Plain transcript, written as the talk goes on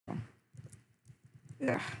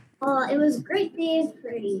Yeah. Well, it was great day of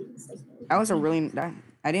praise. Like, That was a really.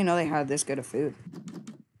 I didn't know they had this good of food.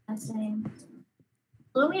 same.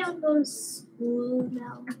 Don't we have to go to school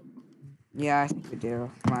now? Yeah, I think we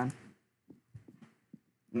do. Come on.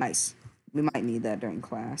 Nice. We might need that during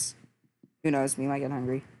class. Who knows? We might get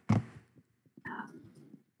hungry.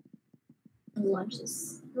 Lunch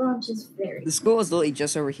is very. The school is literally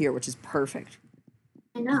just over here, which is perfect.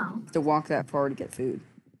 I know. To walk that far to get food.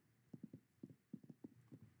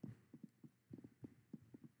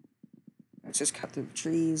 Let's just cut through the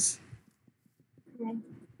trees. Okay.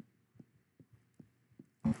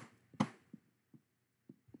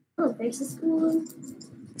 Oh, there's the school.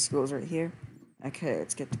 The school's right here. Okay,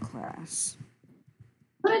 let's get to class.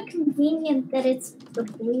 What a convenient that it's the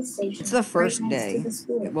police station. It's the first right next day. to the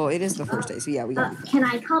school. Well, it is the first day, so yeah, we got. Can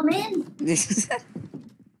I come in?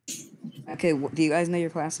 Okay, do you guys know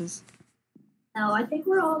your classes? No, I think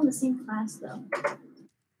we're all in the same class though.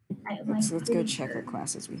 Let's go check what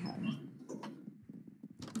classes we have.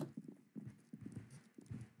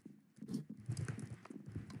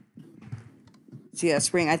 So yeah,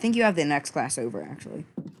 Spring, I think you have the next class over, actually.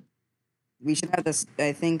 We should have this,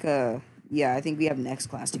 I think, yeah, I think we have next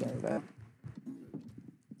class together, though.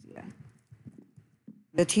 Yeah.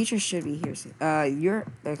 The teacher should be here soon.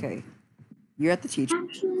 Okay. You're at the teacher.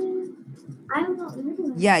 Actually, I don't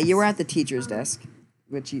know. Yeah, you were at the teacher's desk.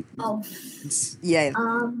 Which you... Oh. Yeah.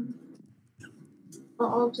 Well,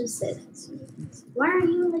 I'll just sit. Why are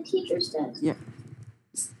you in the teacher's desk? Yeah.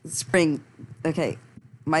 Spring, okay.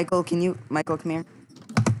 Michael, come here.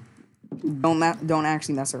 Don't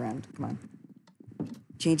actually mess around. Come on.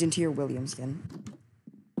 Change into your William skin.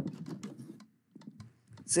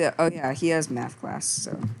 So, oh yeah, he has math class,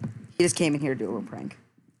 so he just came in here to do a little prank.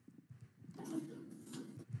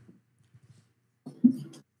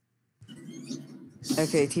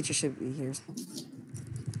 Okay, teacher should be here.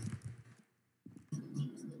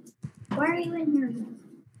 Why are you in here?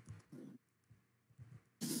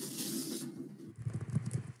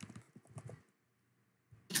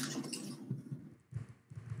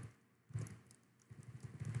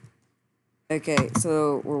 Okay,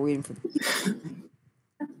 so we're waiting for.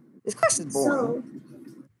 This class is boring. So,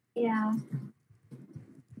 yeah.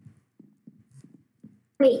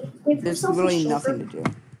 Wait, give There's yourself literally a nothing to do.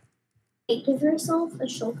 Wait, give yourself a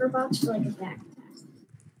shulker box for like a backpack.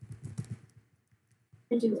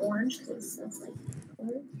 And do orange because that's like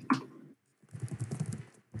color.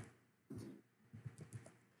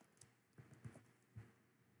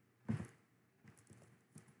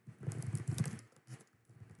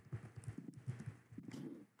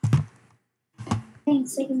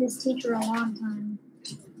 It's taking this teacher a long time.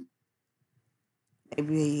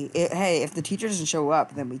 Hey, if the teacher doesn't show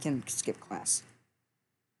up, then we can skip class.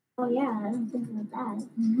 Oh yeah, I didn't think about that.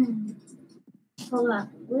 Mm-hmm. Hold up.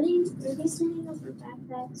 Are they standing up for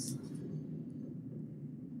backpacks?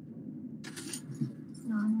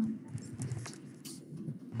 No.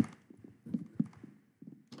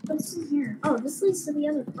 What's in here? Oh, this leads to the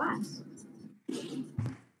other class. Okay,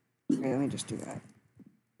 let me just do that.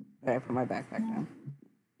 I put my backpack down.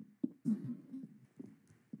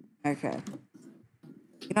 Okay.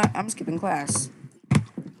 You know what? I'm skipping class.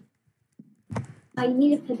 You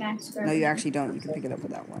need a pickaxe. No, you actually don't. You can pick it up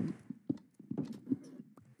with that one.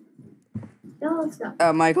 No, let's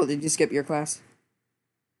go. Michael, did you skip your class?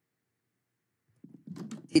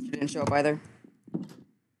 Teacher didn't show up either?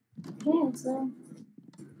 Yeah, so.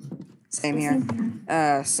 Same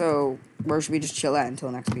here. So where should we just chill at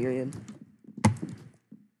until next period?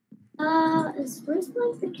 Is where's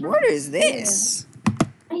like the cafeteria? What is this?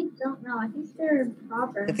 I don't know. I think they're in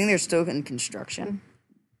progress. I think they're still in construction.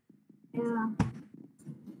 Yeah.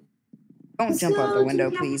 Don't jump out the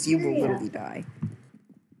window, please. You will literally die.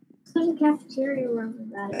 There's a cafeteria wherever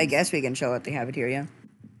that is. I guess we can chill at the cafeteria.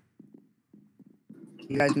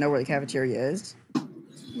 You guys know where the cafeteria is?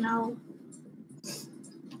 No.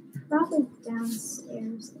 Probably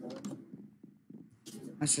downstairs, though.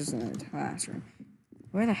 That's just in the classroom.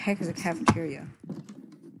 Where the heck is a cafeteria?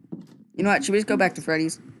 You know what? Should we just go back to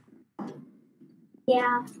Freddy's?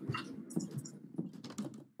 Yeah.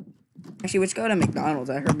 Actually, let's go to McDonald's.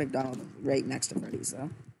 I heard McDonald's right next to Freddy's, though.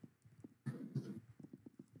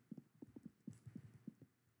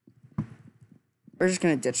 We're just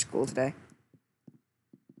gonna ditch school today.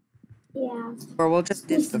 Yeah. Or we'll just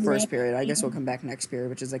ditch the first period. I guess we'll come back next period,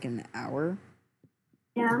 which is like an hour.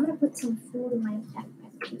 Yeah, I'm gonna put some food in my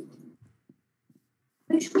backpack.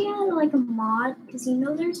 Wish we had like a mod, because you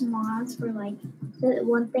know there's mods for like the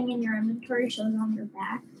one thing in your inventory shows on your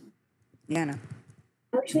back. Yeah, no.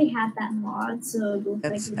 I wish we had that mod, so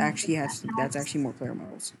That's actually more player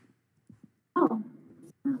models. Oh.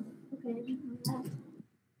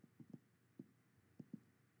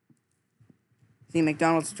 See,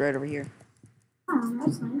 McDonald's is right over here. Oh,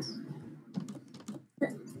 that's nice.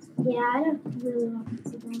 Yeah, I don't really want to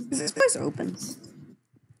see them. Is this place open?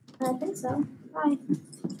 I think so. Bye.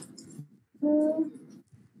 Uh,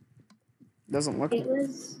 Doesn't look. it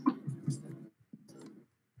was.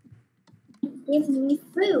 Give me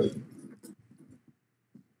food.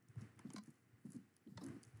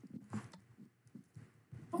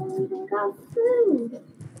 I don't even got food.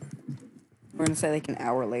 We're gonna say like an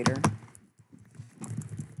hour later.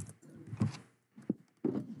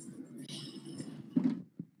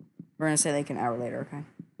 We're gonna say like an hour later, okay?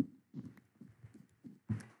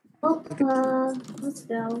 Oh, let's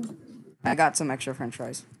go. I got some extra French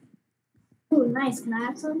fries. Ooh, nice. Can I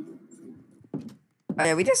have some?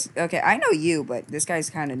 Yeah, okay. I know you, but this guy's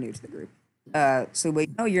kind of new to the group. So we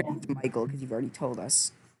know your name's Michael because you've already told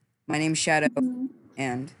us. My name's Shadow,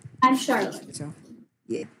 and I'm Charlotte. so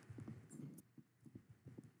yeah.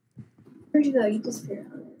 Where'd you go? You disappeared.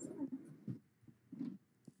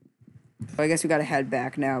 So I guess we gotta head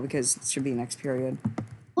back now because it should be next period.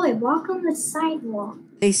 Boy, walk on the sidewalk.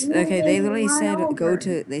 They literally run said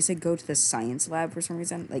over. They said go to the science lab for some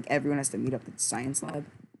reason. Like everyone has to meet up at the science lab.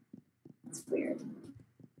 That's weird.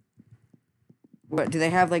 What do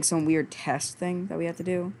they have like some weird test thing that we have to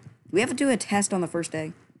do? Do we have to do a test on the first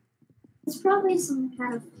day? It's probably some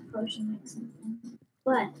kind of potion like something.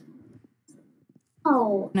 But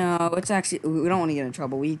oh No, it's actually we don't want to get in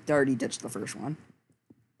trouble. We already ditched the first one.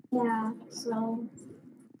 yeah, so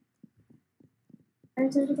where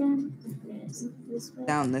is it again? Is it this way?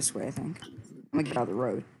 Down this way, I think. I'm gonna get out of the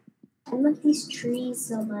road. I love these trees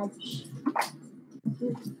so much.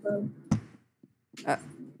 Beautiful.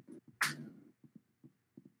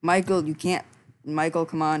 Michael, you can't. Michael,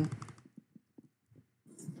 come on.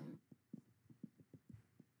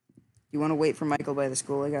 You want to wait for Michael by the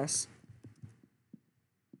school, I guess?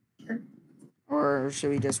 Sure. Or should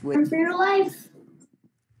we just wait? Run for your life.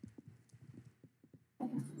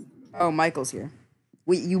 Oh, Michael's here.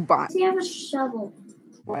 Wait, you bought. Does he have a shovel?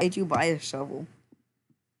 Why did you buy a shovel?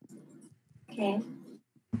 Okay.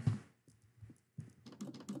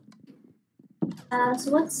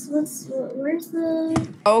 So where's the?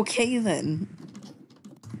 Okay then.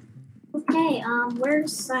 Okay,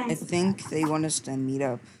 where's I science? think they want us to meet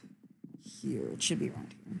up here. It should be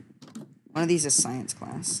around here. One of these is science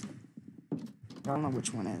class. I don't know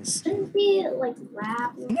which one is. Shouldn't be like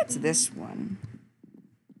lab. I think it's this one.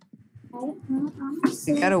 I don't know. I'm gonna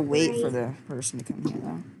say We gotta wait right, for the person to come here, though.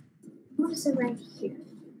 I'm gonna say right here.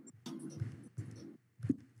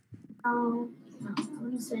 Oh no, I'm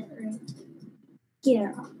gonna say it right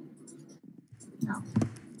here. No.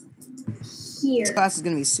 Here. This class is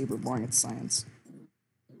gonna be super boring. It's science.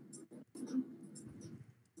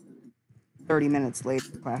 30 minutes later,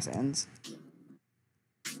 the class ends.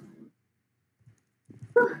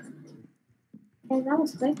 Okay, that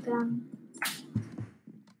was quick.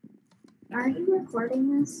 Are you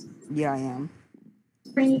recording this? Yeah, I am.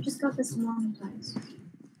 Spring, you just got this monetized.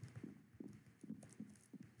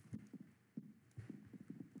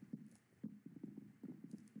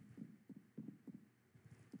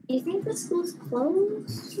 Do you think the school's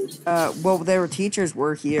closed? Well, their teachers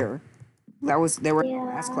were here. They were in Yeah.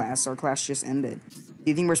 last class. Our class just ended. Do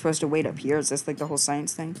you think we're supposed to wait up here? Is this like the whole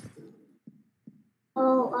science thing?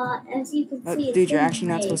 Well, as you can see, it's Dude, you're getting actually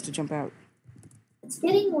not late. supposed to jump out. It's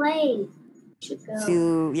getting late. Should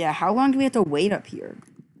go. Yeah, how long do we have to wait up here?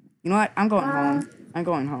 You know what? I'm going home. I'm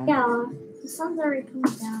going home. Yeah, the sun's already coming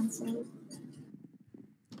down, so.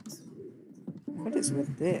 What is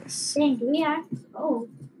with this? Dang, do we act? Oh,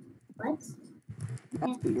 what?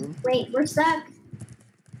 That's weird. Wait, we're stuck.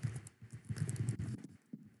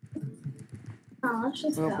 Oh, let's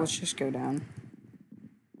just Well, go. let's just go down.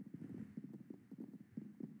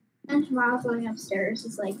 And tomorrow going upstairs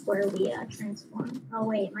is like where we transform. Oh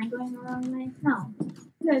wait, am I going the wrong way? No,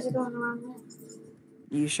 you guys are going the wrong way.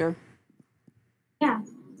 You sure? Yeah,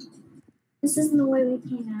 this isn't the way we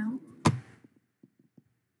came out.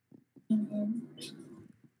 Came in.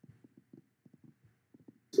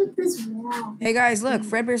 What's with this wall? Hey guys, look,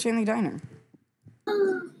 Fredbear's Family Diner.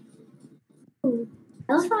 Oh,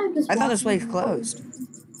 I love how I'm just I thought this place walking closed.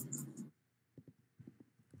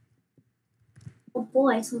 Oh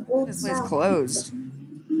boy, some old This place stuff. closed.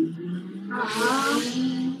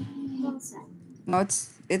 One sec. No,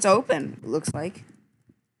 it's open. It looks like.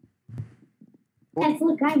 Guys,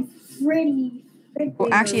 look, I'm pretty. Well,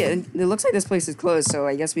 actually, it looks like this place is closed, so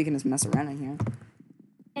I guess we can just mess around in here.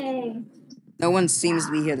 Hey. No one seems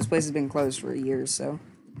to be here. This place has been closed for years, so.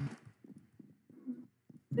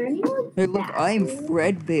 There you go. Hey, look, I'm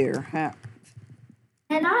Fredbear. Ha.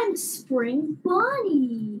 And I'm Spring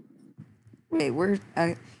Bonnie. Wait, we're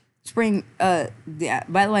Spring. Yeah.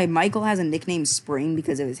 By the way, Michael has a nickname Spring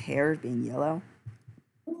because of his hair being yellow,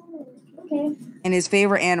 Oh, okay. and his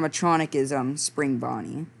favorite animatronic is Spring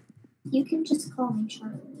Bonnie. You can just call me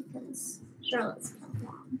Charlotte because Charlotte's kind of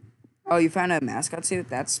long. Oh, you found a mascot suit?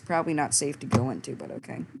 That's probably not safe to go into, but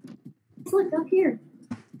okay. Look up here.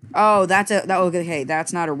 Oh, okay.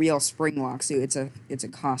 That's not a real Springlock suit. It's a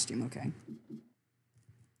costume. Okay.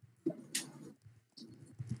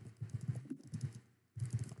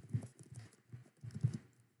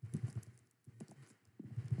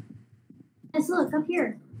 Let's look up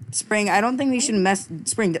here. Spring, I don't think we should mess.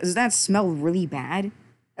 Spring, does that smell really bad?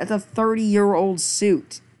 That's a 30-year-old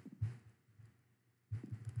suit.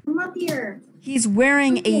 Come up here. He's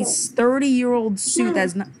wearing a 30-year-old suit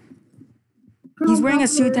that's not. He's wearing a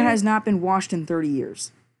suit that has not been washed in 30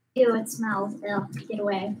 years. Ew, it smells. Ugh, get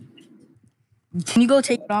away. Can you go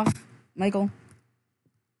take it off, Michael?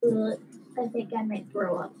 Ugh, I think I might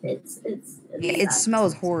throw up. It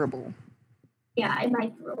smells horrible. Yeah, I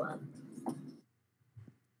might throw up.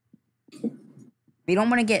 You don't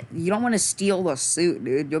want to steal the suit,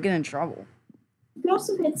 dude. You'll get in trouble. You can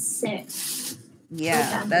also get sick.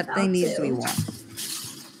 Yeah, that thing needs to be washed.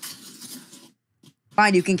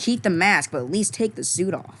 Fine, you can keep the mask, but at least take the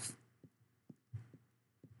suit off.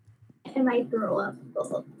 I might throw up.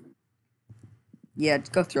 Ugh. Yeah,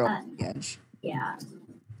 go throw up the edge. Yeah.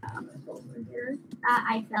 Over here.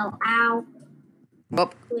 I fell. Ow.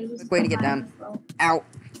 Well, quick way to get down. Ow.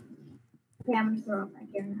 Okay, I'm gonna throw up back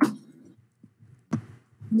here now.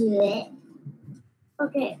 Yeah.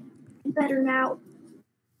 Okay, better now.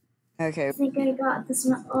 Okay. I think I got the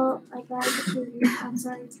smell. Oh, I got the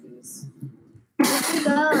outside trees. Where'd you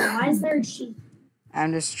go? Why is there a sheep?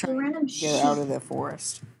 I'm just trying to get out of the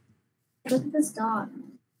forest. Look at this dog.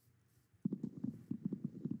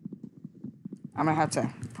 I'm gonna have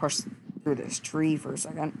to push through this tree for a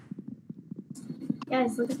second.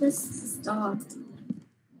 Guys, look at this dog.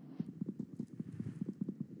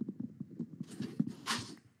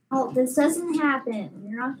 Oh, this doesn't happen.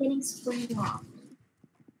 You're not getting spring locked.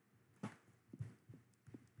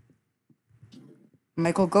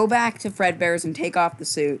 Michael, go back to Fredbear's and take off the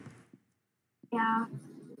suit. Yeah.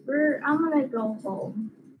 I'm gonna go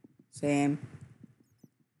home. Same.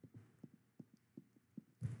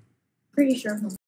 Pretty sure.